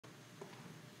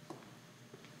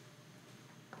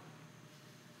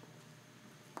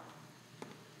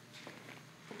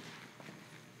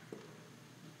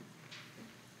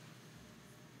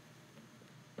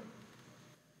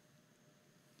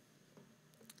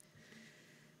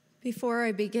Before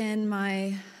I begin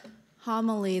my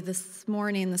homily this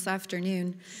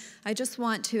afternoon, I just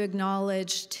want to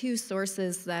acknowledge two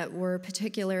sources that were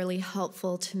particularly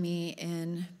helpful to me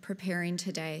in preparing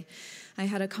today. I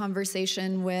had a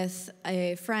conversation with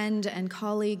a friend and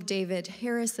colleague, David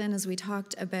Harrison, as we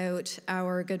talked about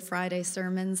our Good Friday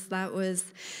sermons. That was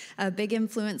a big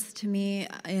influence to me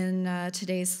in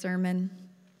today's sermon,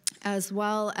 as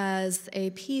well as a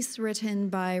piece written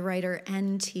by writer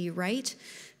N.T. Wright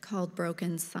called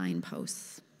Broken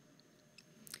Signposts.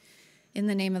 In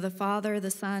the name of the Father,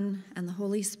 the Son, and the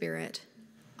Holy Spirit,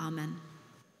 Amen.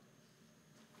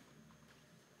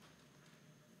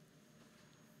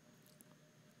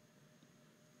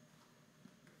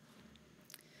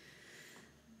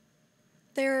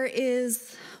 There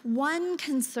is one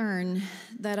concern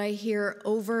that I hear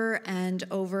over and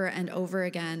over and over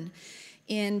again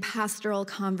in pastoral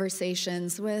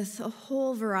conversations with a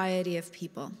whole variety of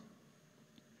people.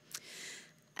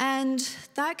 And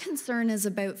that concern is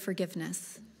about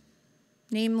forgiveness,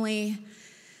 namely,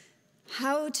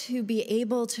 how to be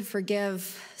able to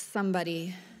forgive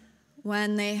somebody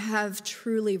when they have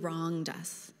truly wronged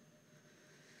us,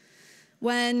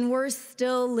 when we're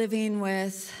still living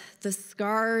with the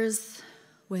scars,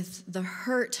 with the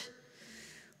hurt,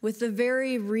 with the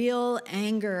very real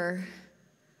anger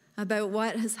about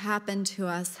what has happened to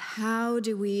us. How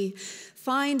do we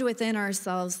find within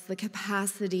ourselves the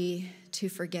capacity to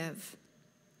forgive?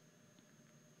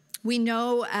 We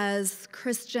know as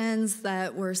Christians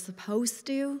that we're supposed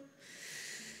to,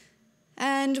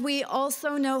 and we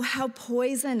also know how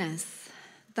poisonous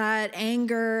that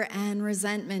anger and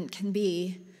resentment can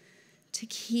be to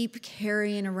keep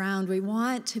carrying around. We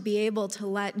want to be able to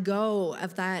let go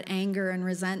of that anger and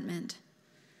resentment.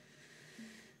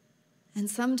 And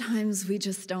sometimes we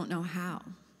just don't know how.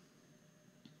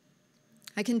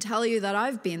 I can tell you that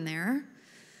I've been there.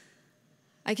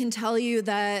 I can tell you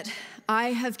that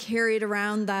I have carried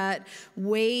around that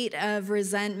weight of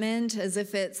resentment as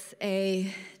if it's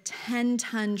a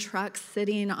 10-ton truck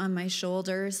sitting on my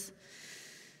shoulders.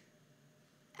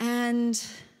 And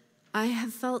I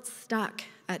have felt stuck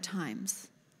at times,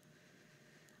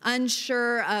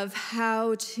 unsure of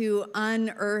how to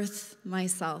unearth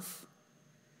myself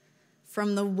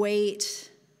from the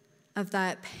weight of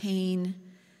that pain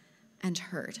and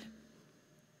hurt.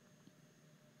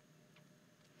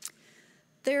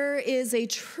 There is a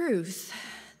truth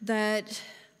that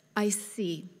I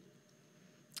see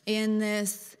in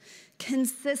this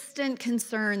consistent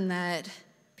concern that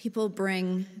people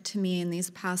bring to me in these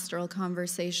pastoral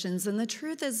conversations, and the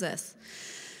truth is this.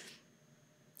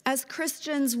 As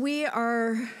Christians, we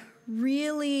are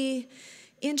really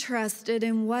interested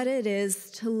in what it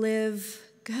is to live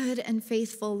good and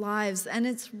faithful lives, and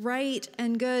it's right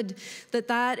and good that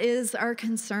that is our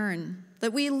concern,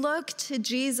 that we look to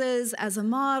Jesus as a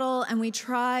model and we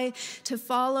try to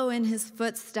follow in his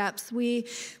footsteps. We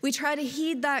try to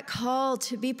heed that call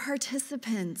to be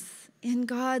participants in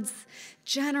God's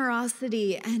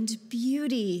generosity and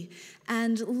beauty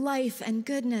and life and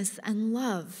goodness and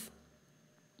love.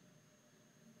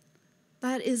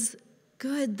 That is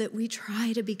good that we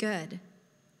try to be good.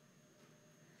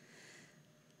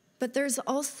 But there's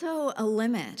also a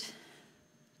limit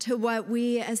to what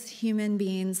we as human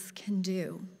beings can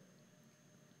do.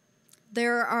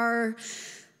 There are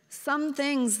some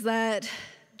things that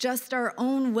just our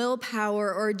own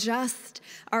willpower or just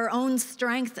our own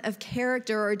strength of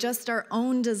character or just our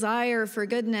own desire for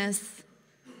goodness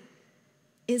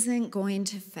isn't going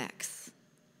to fix.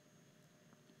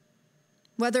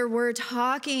 Whether we're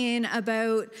talking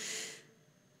about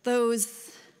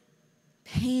those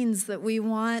pains that we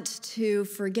want to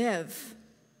forgive,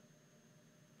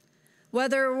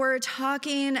 whether we're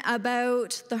talking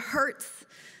about the hurts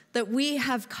that we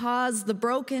have caused, the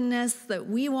brokenness that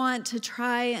we want to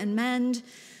try and mend,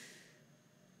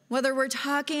 whether we're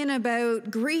talking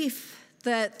about grief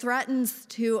that threatens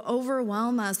to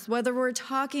overwhelm us, whether we're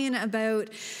talking about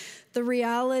the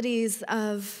realities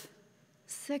of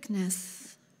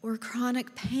sickness or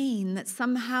chronic pain that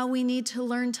somehow we need to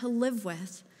learn to live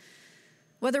with,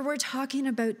 whether we're talking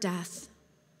about death,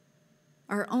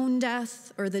 our own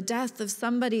death or the death of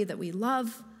somebody that we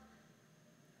love,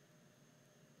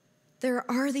 there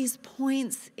are these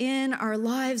points in our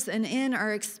lives and in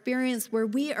our experience where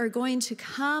we are going to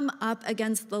come up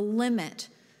against the limit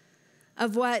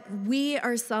of what we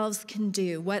ourselves can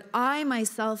do, what I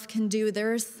myself can do.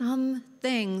 There are some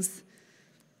things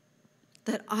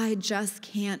that I just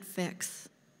can't fix,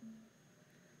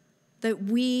 that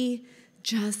we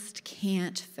just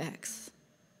can't fix.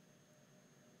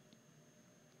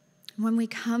 When we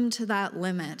come to that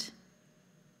limit,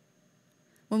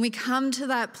 when we come to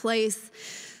that place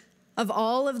of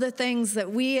all of the things that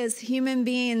we as human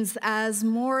beings, as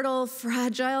mortal,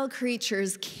 fragile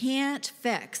creatures can't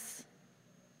fix,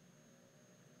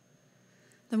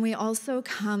 then we also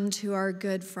come to our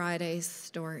Good Friday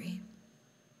story.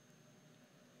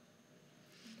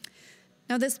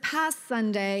 Now, this past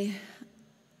Sunday,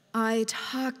 I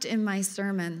talked in my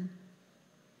sermon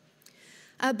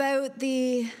about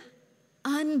the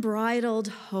unbridled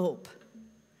hope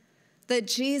that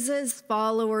Jesus'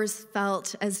 followers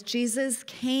felt as Jesus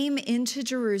came into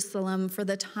Jerusalem for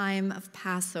the time of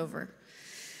Passover.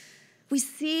 We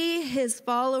see his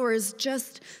followers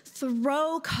just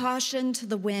throw caution to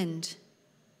the wind,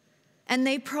 and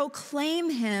they proclaim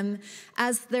him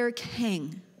as their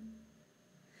king.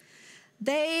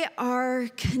 They are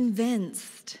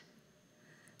convinced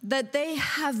that they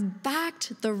have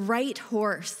backed the right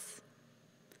horse,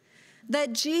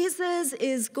 that Jesus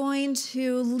is going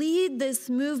to lead this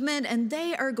movement and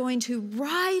they are going to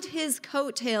ride his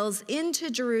coattails into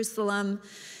Jerusalem,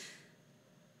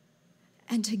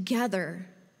 and together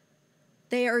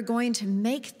they are going to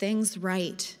make things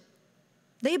right.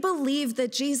 They believe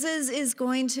that Jesus is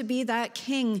going to be that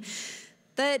king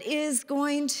that is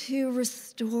going to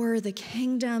restore the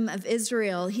kingdom of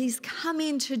Israel. He's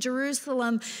coming to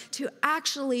Jerusalem to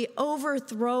actually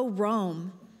overthrow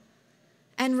Rome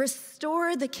and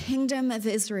restore the kingdom of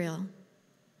Israel.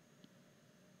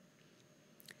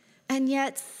 And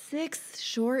yet, 6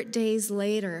 short days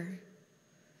later,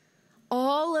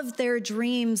 all of their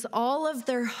dreams, all of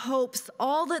their hopes,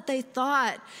 all that they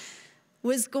thought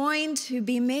was going to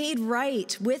be made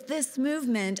right with this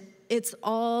movement, it's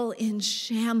all in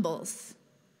shambles.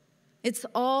 It's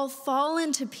all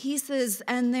fallen to pieces,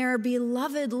 and their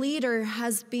beloved leader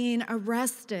has been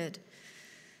arrested,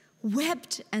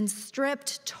 whipped and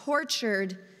stripped,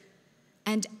 tortured,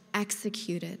 and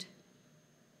executed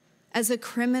as a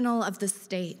criminal of the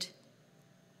state.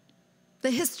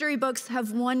 The history books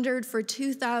have wondered for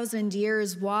 2,000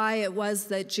 years why it was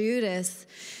that Judas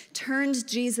turned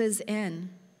Jesus in.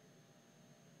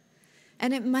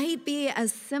 And it might be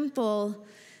as simple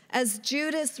as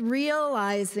Judas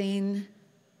realizing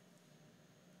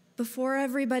before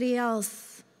everybody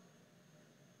else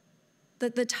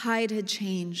that the tide had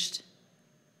changed,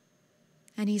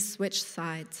 and he switched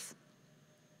sides.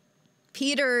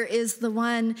 Peter is the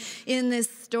one in this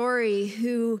story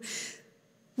who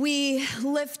we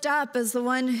lift up as the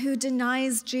one who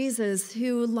denies Jesus,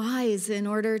 who lies in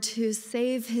order to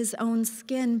save his own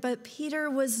skin. But Peter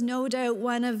was no doubt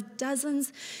one of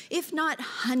dozens, if not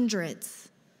hundreds,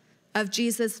 of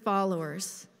Jesus'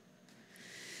 followers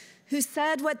who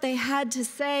said what they had to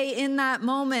say in that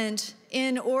moment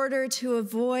in order to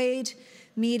avoid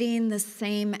meeting the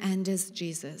same end as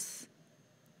Jesus.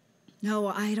 No,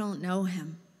 I don't know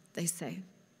him, they say.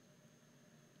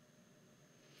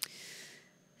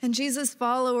 And Jesus'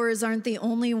 followers aren't the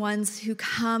only ones who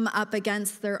come up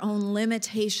against their own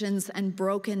limitations and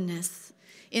brokenness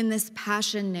in this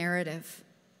passion narrative.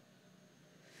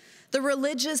 The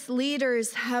religious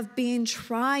leaders have been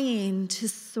trying to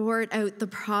sort out the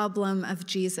problem of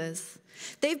Jesus.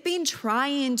 They've been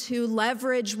trying to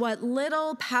leverage what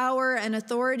little power and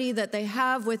authority that they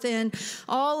have within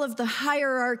all of the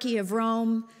hierarchy of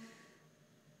Rome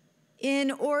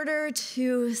in order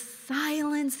to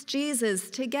silence Jesus,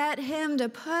 to get him to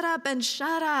put up and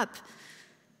shut up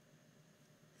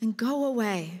and go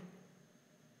away.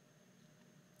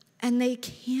 And they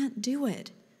can't do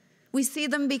it. We see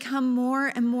them become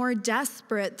more and more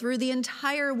desperate through the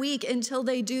entire week until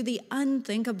they do the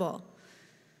unthinkable.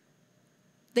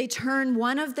 They turn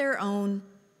one of their own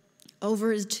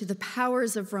over to the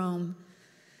powers of Rome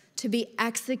to be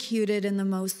executed in the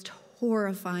most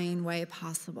horrifying way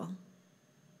possible.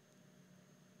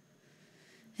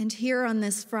 And here on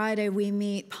this Friday, we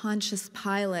meet Pontius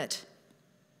Pilate,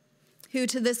 who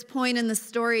to this point in the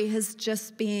story has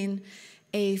just been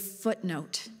a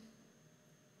footnote.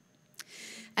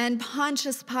 And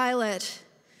Pontius Pilate,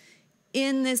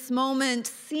 in this moment,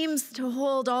 seems to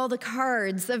hold all the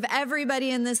cards of everybody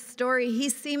in this story. He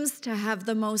seems to have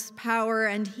the most power,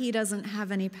 and he doesn't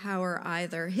have any power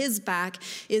either. His back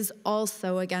is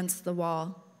also against the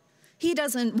wall. He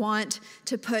doesn't want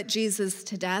to put Jesus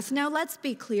to death. Now, let's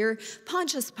be clear.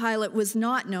 Pontius Pilate was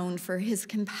not known for his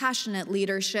compassionate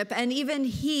leadership, and even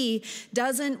he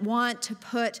doesn't want to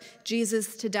put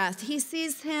Jesus to death. He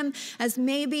sees him as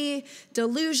maybe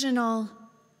delusional,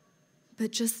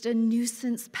 but just a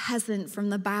nuisance peasant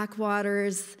from the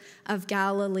backwaters of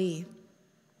Galilee.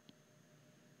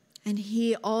 And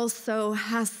he also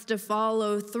has to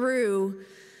follow through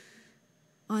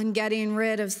on getting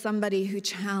rid of somebody who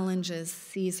challenges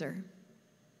Caesar.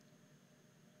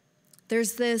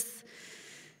 There's this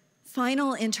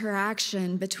final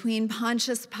interaction between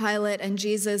Pontius Pilate and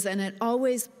Jesus, and it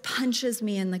always punches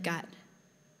me in the gut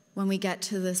when we get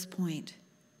to this point.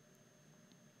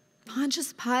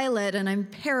 Pontius Pilate, and I'm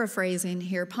paraphrasing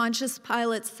here, Pontius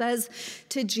Pilate says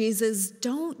to Jesus,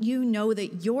 "Don't you know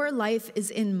that your life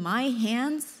is in my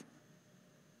hands?"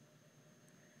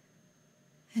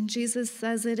 And Jesus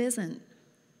says it isn't.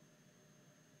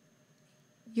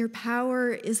 Your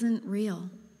power isn't real.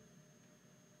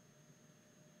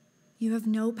 You have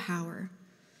no power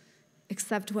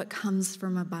except what comes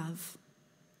from above.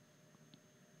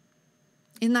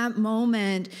 In that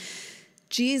moment,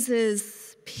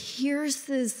 Jesus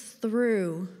pierces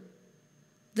through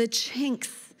the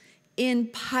chinks in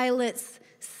Pilate's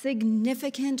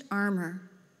significant armor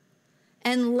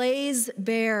and lays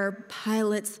bare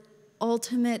Pilate's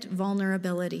ultimate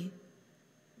vulnerability.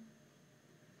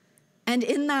 And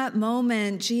in that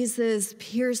moment, Jesus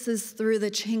pierces through the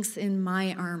chinks in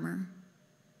my armor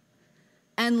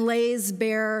and lays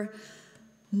bare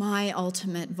my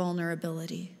ultimate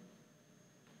vulnerability.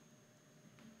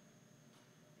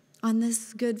 On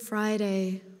this Good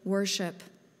Friday worship,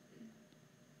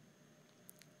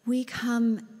 we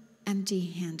come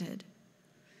empty-handed.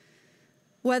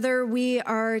 Whether we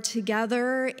are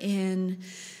together in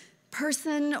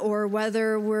person or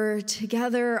whether we're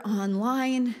together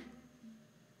online,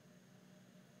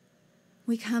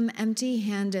 we come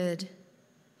empty-handed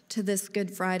to this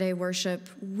Good Friday worship.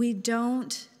 We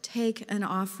don't take an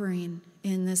offering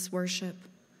in this worship.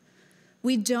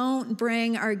 We don't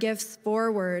bring our gifts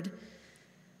forward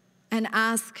and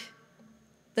ask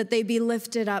that they be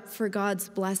lifted up for God's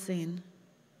blessing.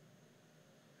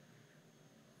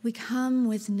 We come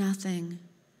with nothing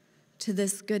to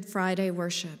this Good Friday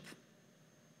worship.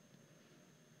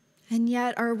 And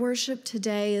yet our worship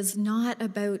today is not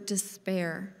about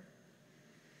despair.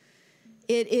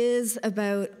 It is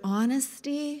about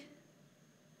honesty,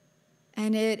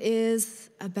 and it is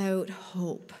about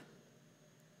hope.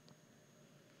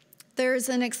 There's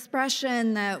an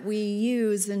expression that we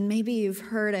use, and maybe you've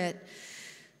heard it.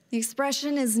 The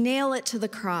expression is nail it to the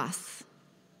cross.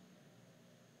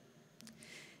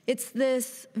 It's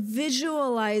this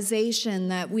visualization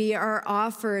that we are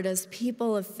offered as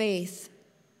people of faith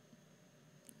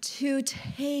to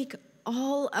take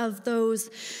all of those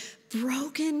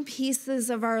broken pieces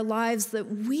of our lives that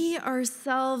we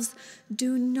ourselves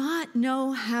do not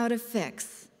know how to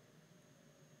fix.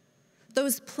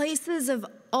 Those places of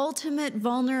ultimate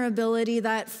vulnerability,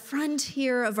 that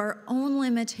frontier of our own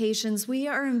limitations, we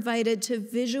are invited to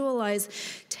visualize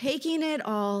taking it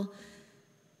all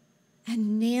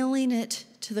and nailing it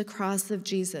to the cross of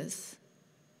Jesus,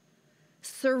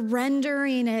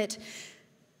 surrendering it,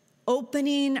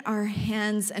 opening our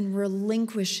hands and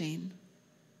relinquishing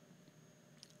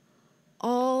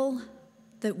all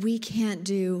that we can't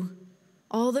do,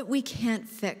 all that we can't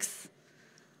fix,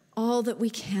 all that we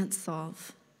can't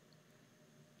solve.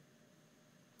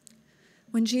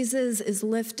 When Jesus is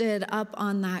lifted up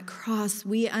on that cross,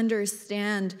 we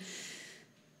understand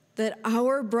that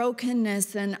our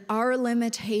brokenness and our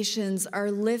limitations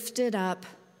are lifted up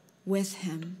with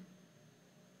him.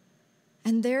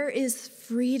 And there is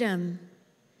freedom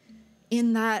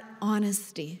in that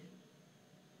honesty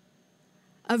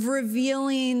of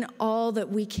revealing all that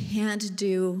we can't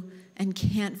do and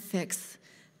can't fix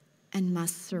and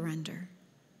must surrender.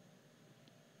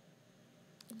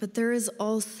 But there is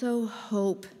also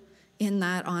hope in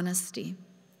that honesty.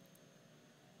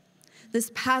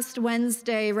 This past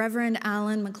Wednesday, Reverend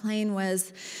Alan McLean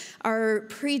was our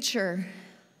preacher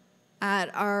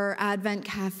at our Advent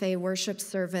Cafe worship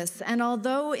service. And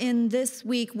although in this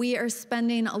week we are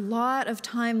spending a lot of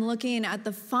time looking at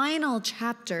the final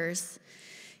chapters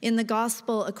in the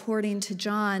Gospel according to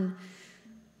John,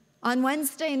 on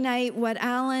Wednesday night, what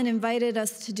Alan invited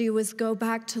us to do was go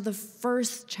back to the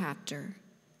first chapter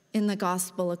in the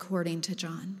Gospel according to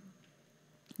John.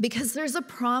 Because there's a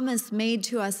promise made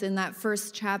to us in that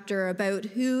first chapter about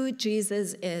who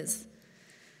Jesus is.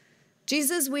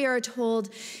 Jesus, we are told,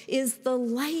 is the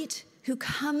light who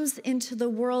comes into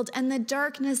the world, and the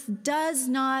darkness does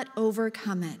not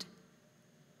overcome it.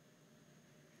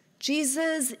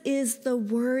 Jesus is the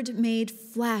Word made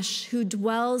flesh who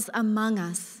dwells among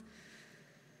us.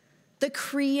 The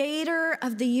creator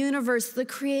of the universe, the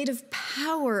creative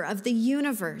power of the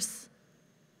universe,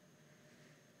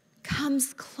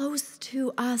 comes close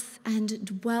to us and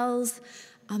dwells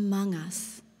among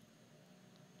us.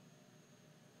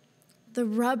 The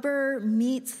rubber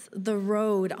meets the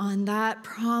road on that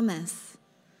promise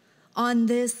on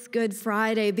this Good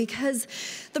Friday, because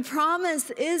the promise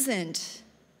isn't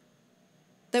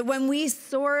That when we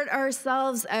sort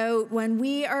ourselves out, when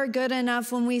we are good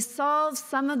enough, when we solve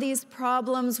some of these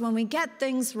problems, when we get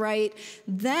things right,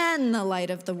 then the light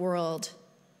of the world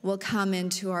will come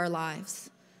into our lives.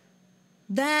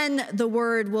 Then the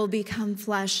Word will become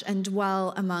flesh and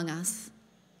dwell among us.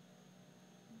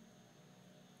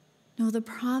 No, the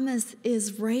promise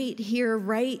is right here,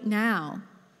 right now.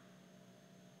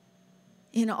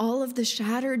 In all of the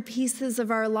shattered pieces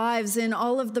of our lives, in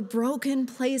all of the broken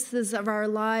places of our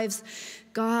lives,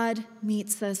 God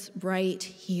meets us right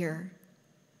here.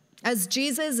 As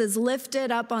Jesus is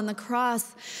lifted up on the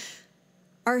cross,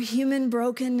 our human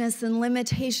brokenness and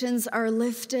limitations are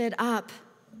lifted up.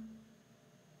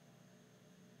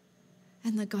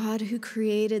 And the God who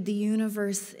created the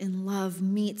universe in love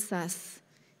meets us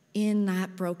in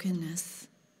that brokenness.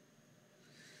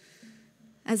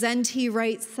 As N.T.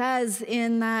 Wright says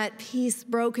in that piece,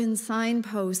 Broken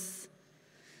Signposts,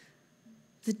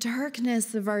 the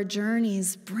darkness of our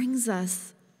journeys brings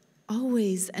us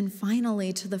always and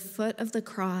finally to the foot of the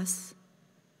cross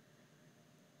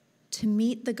to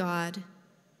meet the God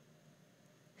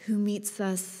who meets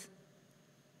us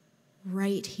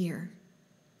right here.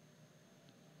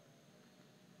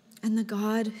 And the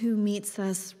God who meets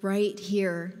us right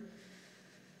here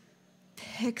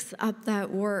picks up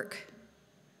that work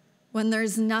when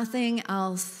there's nothing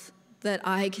else that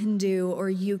I can do or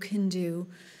you can do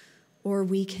or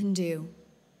we can do.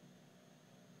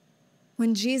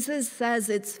 When Jesus says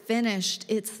it's finished,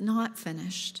 it's not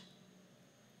finished.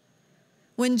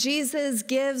 When Jesus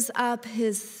gives up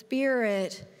his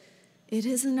Spirit, it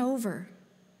isn't over.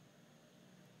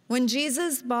 When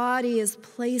Jesus' body is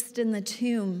placed in the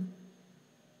tomb,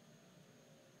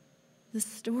 the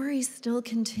story still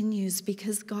continues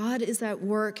because God is at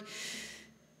work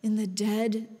in the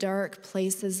dead, dark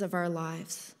places of our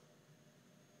lives.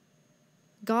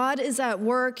 God is at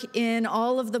work in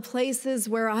all of the places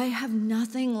where I have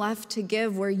nothing left to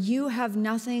give, where you have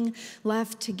nothing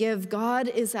left to give. God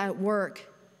is at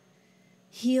work,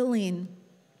 healing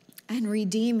and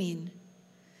redeeming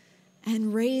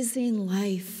and raising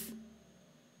life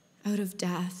out of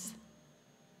death.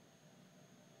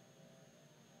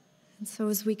 And so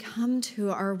as we come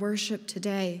to our worship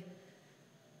today,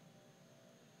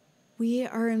 we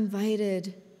are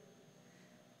invited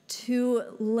to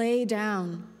lay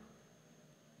down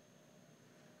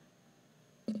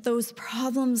those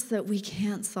problems that we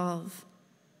can't solve.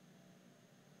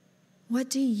 What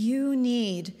do you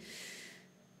need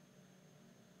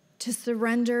to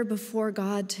surrender before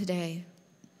God today?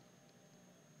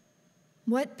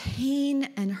 What pain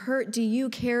and hurt do you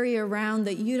carry around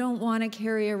that you don't want to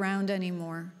carry around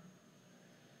anymore?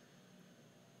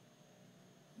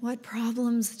 What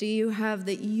problems do you have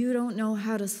that you don't know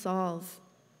how to solve?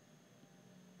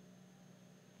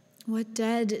 What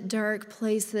dead, dark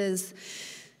places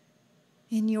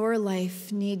in your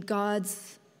life need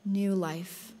God's new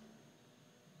life?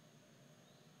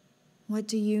 What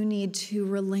do you need to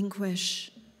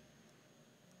relinquish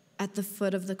at the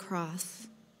foot of the cross?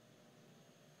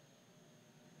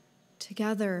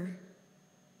 Together,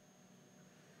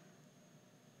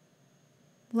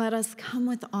 let us come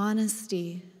with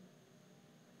honesty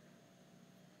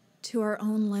to our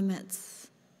own limits,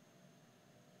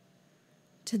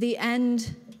 to the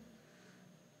end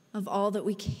of all that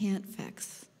we can't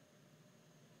fix.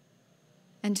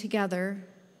 And together,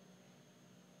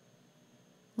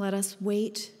 let us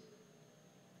wait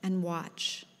and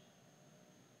watch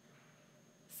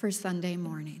for Sunday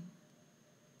morning.